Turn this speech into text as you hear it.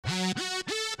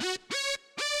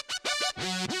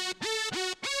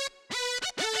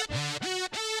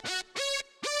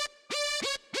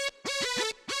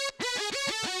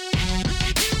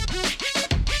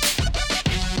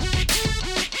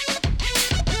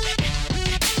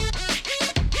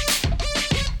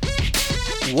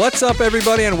What's up,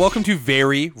 everybody, and welcome to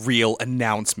Very Real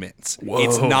Announcements. Whoa.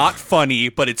 It's not funny,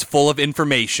 but it's full of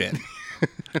information.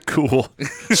 Cool.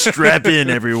 Strap in,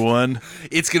 everyone.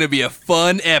 It's going to be a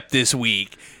fun ep this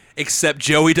week, except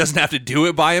Joey doesn't have to do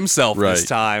it by himself this Right.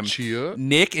 time. Chia.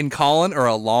 Nick and Colin are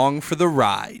along for the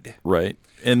ride. Right.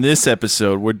 In this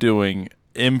episode, we're doing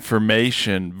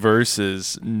information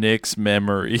versus Nick's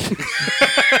memory.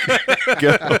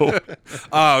 Go.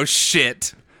 Oh,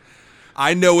 shit.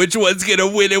 I know which one's going to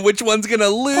win and which one's going to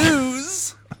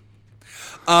lose.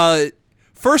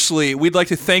 Firstly, we'd like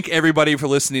to thank everybody for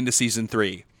listening to Season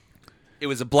 3. It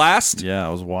was a blast. Yeah,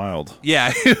 it was wild.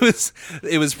 Yeah,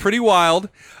 it was pretty wild.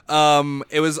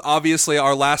 It was obviously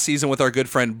our last season with our good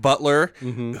friend Butler,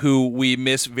 who we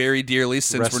miss very dearly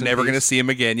since Rest we're in never going to peace. see him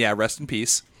again. Yeah, rest in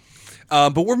peace.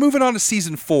 But we're moving on to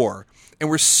Season 4, and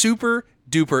we're super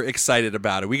duper excited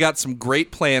about it. We got some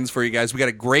great plans for you guys. We got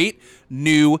a great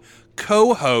new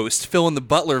co-host filling the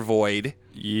Butler void.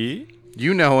 Yeah.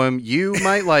 You know him. You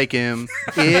might like him.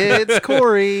 It's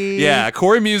Corey. Yeah,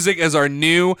 Corey Music as our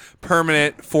new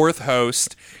permanent fourth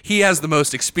host. He has the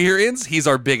most experience. He's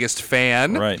our biggest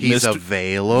fan. Right. He's Mr.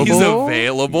 available. He's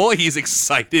available. He's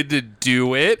excited to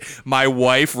do it. My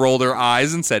wife rolled her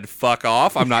eyes and said, "Fuck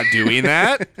off. I'm not doing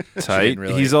that." Tight. didn't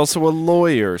really. He's also a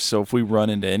lawyer, so if we run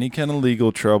into any kind of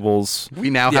legal troubles, We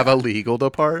now have a legal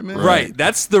department. Right.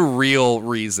 That's the real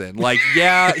reason. Like,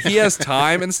 yeah, he has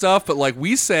time and stuff, but like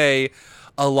we say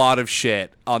a lot of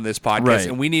shit on this podcast, Right.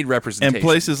 and we need representation. and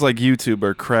places like YouTube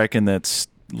are cracking that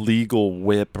legal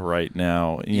whip right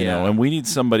now, you know, Yeah. and we need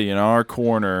somebody in our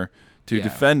corner to Yeah.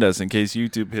 defend us in case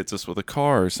YouTube hits us with a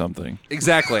car or something.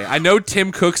 Exactly. I know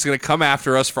Tim Cook's going to come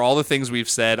after us for all the things we've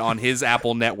said on his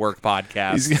Apple Network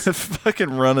podcast. He's gonna fucking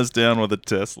run us down with a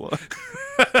Tesla.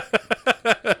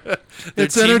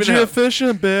 It's teaming energy up.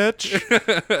 efficient,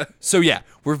 bitch. So yeah,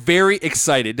 we're very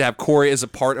excited to have Corey as a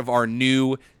part of our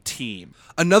new team.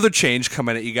 Another change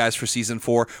coming at you guys for Season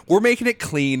 4. We're making it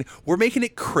clean. We're making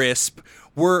it crisp.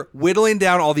 We're whittling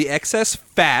down all the excess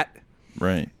fat,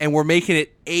 Right. and we're making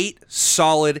it 8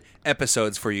 solid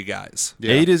episodes for you guys.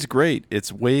 Yeah. 8 is great.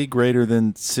 It's way greater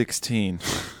than 16.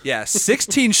 Yeah,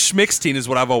 16 schmixteen is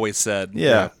what I've always said.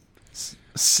 Yeah.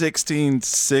 16,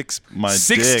 6, my dick.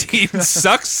 16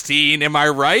 sucksteen, am I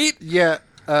right? Yeah.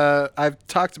 I've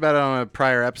talked about it on a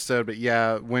prior episode, but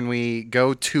yeah, when we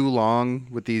go too long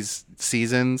with these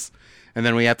seasons and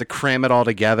then we have to cram it all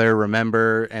together,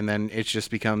 remember, and then it just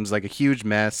becomes like a huge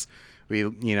mess. We,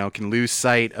 can lose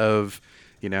sight of,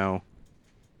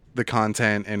 the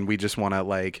content, and we just want to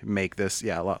like make this,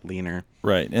 a lot leaner.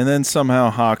 Right. And then somehow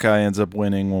Hawkeye ends up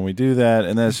winning when we do that,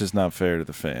 and that's just not fair to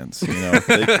the fans. You know,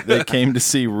 they came to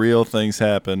see real things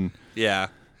happen. Yeah.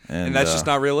 And, And that's just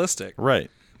not realistic.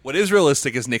 Right. What is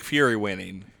realistic is Nick Fury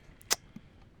winning.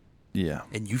 Yeah.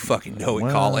 And you fucking know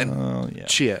it, Colin. Well, yeah.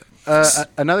 Chia.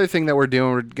 Another thing that we're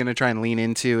doing, we're going to try and lean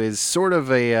into is sort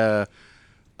of a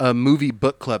movie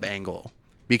book club angle.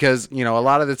 Because, a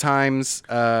lot of the times,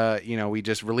 we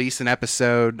just release an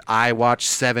episode. I watch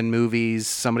 7 movies.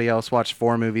 Somebody else watched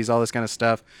 4 movies, all this kind of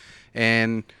stuff.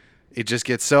 And it just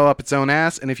gets so up its own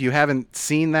ass. And if you haven't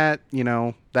seen that,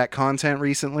 that content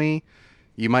recently,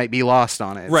 you might be lost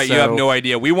on it. Right, you So- have no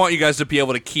idea. We want you guys to be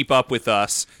able to keep up with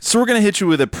us. So we're going to hit you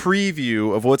with a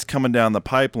preview of what's coming down the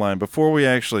pipeline before we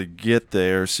actually get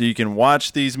there, so you can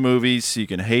watch these movies, so you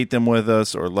can hate them with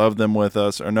us or love them with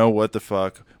us or know what the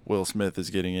fuck Will Smith is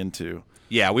getting into.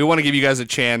 Yeah, we want to give you guys a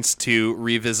chance to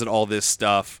revisit all this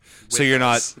stuff so you're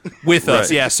not with us.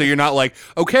 Right. Yeah, so you're not like,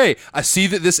 okay, I see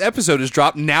that this episode is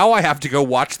dropped. Now I have to go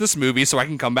watch this movie so I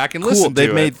can come back and Cool. listen They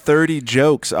to made it. 30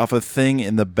 jokes off a thing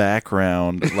in the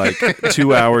background, like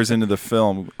 2 hours into the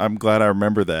film. I'm glad I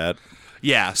remember that.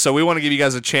 Yeah, so we want to give you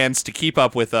guys a chance to keep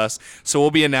up with us. So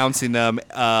we'll be announcing them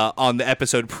on the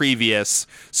episode previous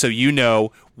so you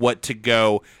know what to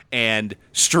go and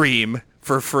stream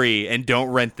for free, and don't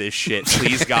rent this shit,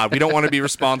 please God. We don't want to be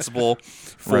responsible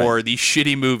for Right. these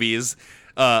shitty movies.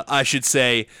 I should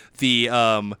say the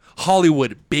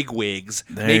Hollywood bigwigs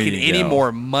There making you any go.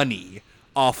 more money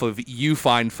off of you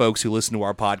fine folks who listen to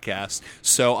our podcast.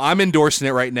 So I'm endorsing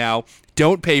it right now.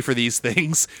 Don't pay for these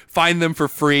things. Find them for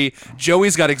free.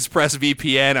 Joey's got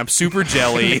ExpressVPN. I'm super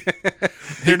jelly.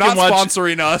 They're not can watch-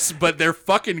 sponsoring us, but they're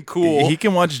fucking cool. He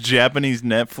can watch Japanese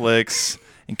Netflix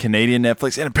and Canadian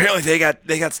Netflix, and apparently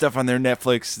they got stuff on their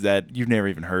Netflix that you've never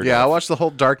even heard Yeah, I of. watched the whole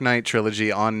Dark Knight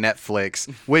trilogy on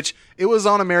Netflix, which it was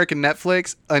on American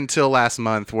Netflix until last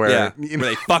month, where, Yeah, where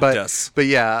they fucked us. But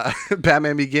yeah,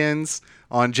 Batman Begins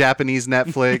on Japanese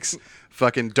Netflix,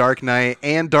 fucking Dark Knight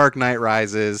and Dark Knight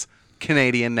Rises,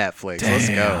 Canadian Netflix. Let's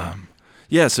go. Damn.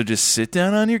 Yeah, so just sit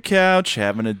down on your couch,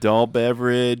 have an adult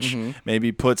beverage,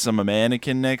 maybe put some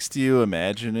mannequin next to you,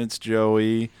 imagine it's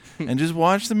Joey, and just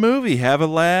watch the movie. Have a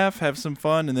laugh, have some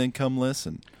fun, and then come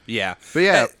listen. Yeah. But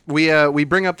yeah, we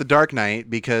bring up The Dark Knight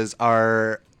because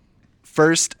our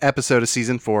first episode of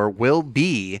season 4 will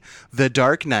be The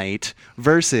Dark Knight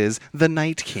versus The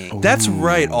Night King. That's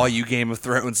right, all you Game of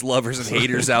Thrones lovers and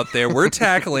haters out there. We're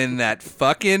tackling that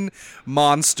fucking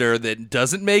monster that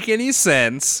doesn't make any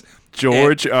sense.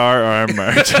 George R.R.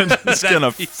 Martin is going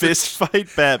to fist fight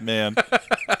Batman.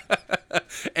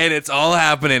 And it's all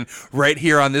happening right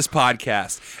here on this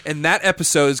podcast. And that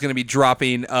episode is going to be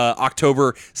dropping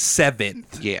October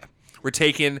 7th. Yeah. We're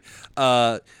taking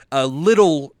a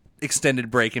little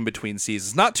extended break in between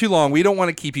seasons. Not too long. We don't want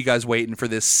to keep you guys waiting for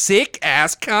this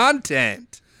sick-ass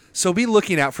content. So be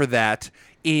looking out for that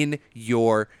in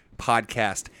your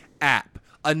podcast app.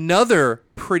 Another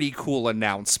pretty cool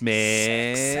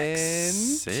announcement.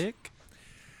 Sick.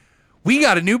 We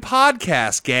got a new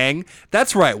podcast, gang.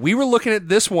 That's right. We were looking at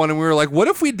this one and we were like, what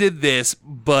if we did this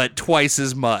but twice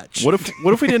as much? What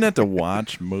if we didn't have to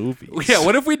watch movies? Yeah,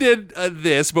 what if we did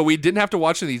this but we didn't have to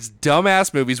watch these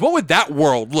dumbass movies? What would that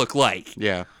world look like?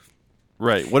 Yeah.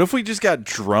 Right. What if we just got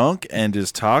drunk and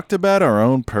just talked about our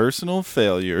own personal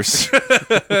failures?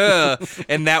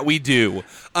 And that we do.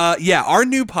 Yeah, our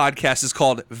new podcast is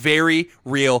called Very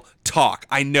Real Talk.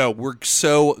 I know, we're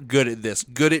so good at this.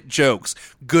 Good at jokes.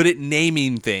 Good at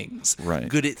naming things. Right.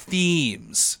 Good at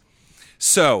themes.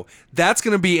 So that's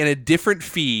going to be in a different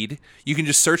feed. You can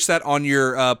just search that on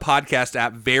your podcast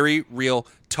app, Very Real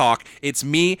Talk. It's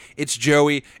me, it's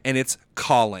Joey, and it's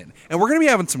Colin. And we're going to be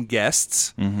having some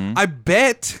guests. I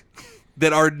bet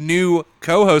that our new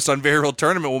co-host on Very Real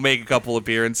Tournament will make a couple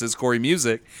appearances, Corey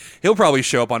Music. He'll probably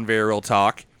show up on Very Real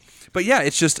Talk. But yeah,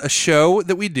 it's just a show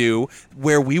that we do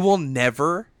where we will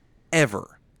never,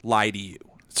 ever lie to you.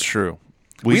 It's true.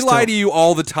 We lie to you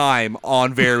all the time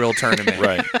on Very Real Tournament.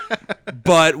 Right.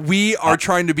 But we are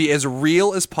trying to be as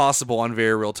real as possible on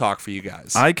Very Real Talk for you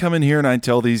guys. I come in here and I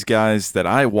tell these guys that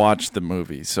I watched the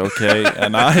movies, okay?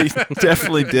 And I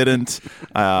definitely didn't.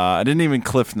 I didn't even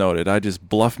cliff note it. I just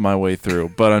bluffed my way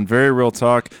through. But on Very Real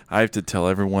Talk, I have to tell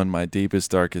everyone my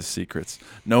deepest, darkest secrets,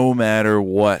 no matter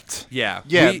what. Yeah.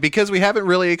 Yeah, because we haven't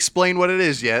really explained what it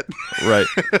is yet. Right.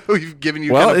 We've given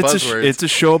you Well, kind of it's buzzwords. it's a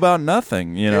show about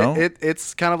nothing, you know?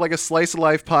 It's kind of like a slice of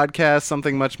life podcast,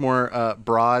 something much more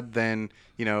broad than,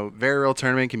 Very Real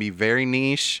Tournament can be very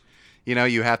niche.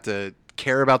 You have to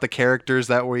care about the characters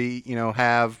that we,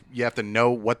 have. You have to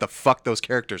know what the fuck those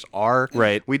characters are.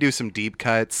 Right. We do some deep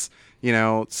cuts,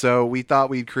 so we thought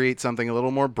we'd create something a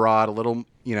little more broad, a little,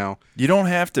 You don't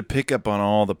have to pick up on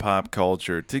all the pop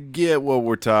culture to get what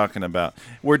we're talking about.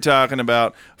 We're talking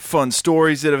about fun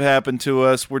stories that have happened to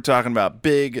us. We're talking about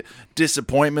big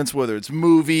disappointments, whether it's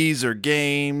movies or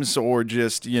games or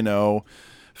just,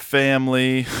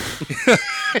 family.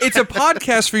 It's a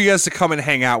podcast for you guys to come and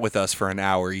hang out with us for an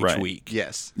hour each Right. week.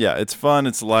 yes. Yeah, it's fun,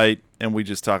 it's light, and we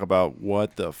just talk about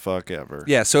what the fuck ever.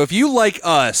 Yeah, so if you like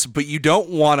us, but you don't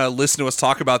want to listen to us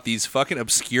talk about these fucking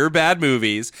obscure bad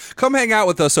movies, come hang out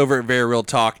with us over at Very Real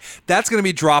Talk. That's going to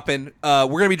be dropping. We're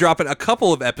going to be dropping a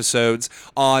couple of episodes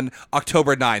on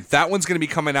October 9th. That one's going to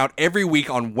be coming out every week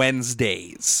on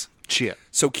Wednesdays. Chia.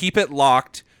 So keep it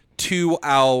locked to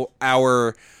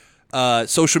our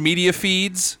social media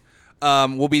feeds.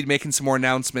 We'll be making some more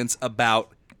announcements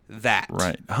about that.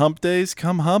 Right. Hump days,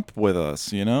 come hump with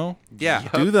us, Yeah.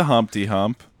 Do the Humpty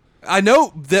Hump. I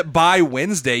know that by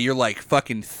Wednesday you're like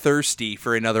fucking thirsty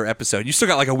for another episode. You still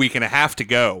got like a week and a half to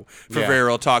go for Yeah. Very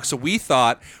Real Talk. So we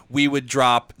thought we would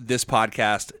drop this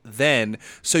podcast then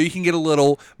so you can get a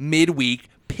little midweek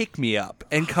pick-me-up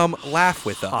and come laugh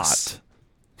with us.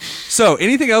 So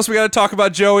anything else we got to talk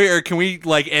about, Joey, or can we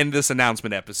like end this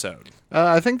announcement episode?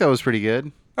 I think that was pretty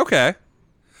good. Okay.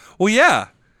 Well, yeah.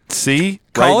 See,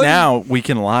 Colin? right now we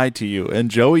can lie to you,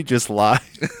 and Joey just lied.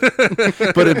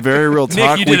 But in Very Real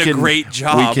Talk, you did we a can, great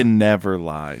job. We can never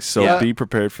lie, so Yeah. be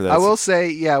prepared for that. I will say,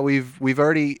 yeah, we've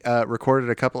already recorded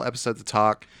a couple episodes of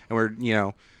Talk, and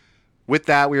we're with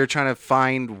that we were trying to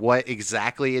find what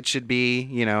exactly it should be.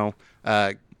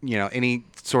 Any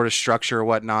sort of structure or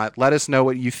whatnot. Let us know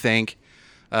what you think.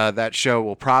 That show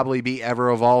will probably be ever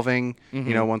evolving.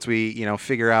 Once we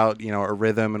figure out a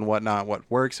rhythm and whatnot, what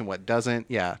works and what doesn't.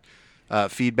 Yeah.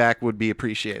 Feedback would be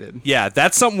appreciated. Yeah,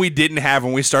 that's something we didn't have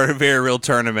when we started Very Real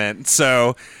Tournament.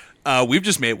 So we've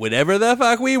just made whatever the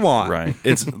fuck we want. Right.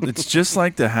 It's just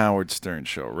like the Howard Stern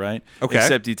show, right? Okay.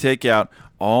 Except you take out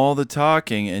all the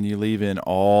talking and you leave in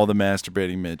all the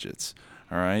masturbating midgets.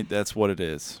 All right? That's what it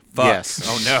is. Fuck. Yes.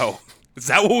 Oh, no. Is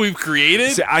that what we've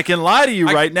created? See, I can lie to you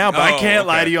right now, but I can't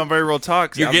lie okay. to you on Very Real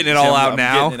Talk. You're getting it all out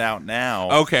now? I'm getting it out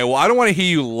now. Okay, well, I don't want to hear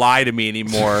you lie to me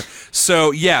anymore.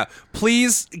 So, yeah,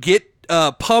 please get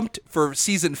pumped for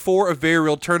Season 4 of Very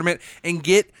Real Tournament and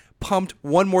get pumped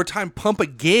one more time. Pump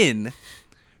again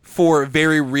for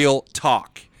Very Real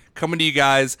Talk. Coming to you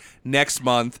guys next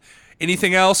month.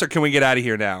 Anything else, or can we get out of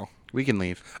here now? We can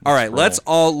leave. All right, let's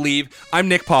all leave. I'm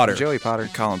Nick Potter. Joey Potter.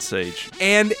 Colin Sage.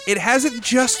 And it hasn't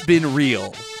just been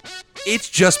real. It's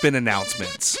just been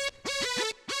announcements.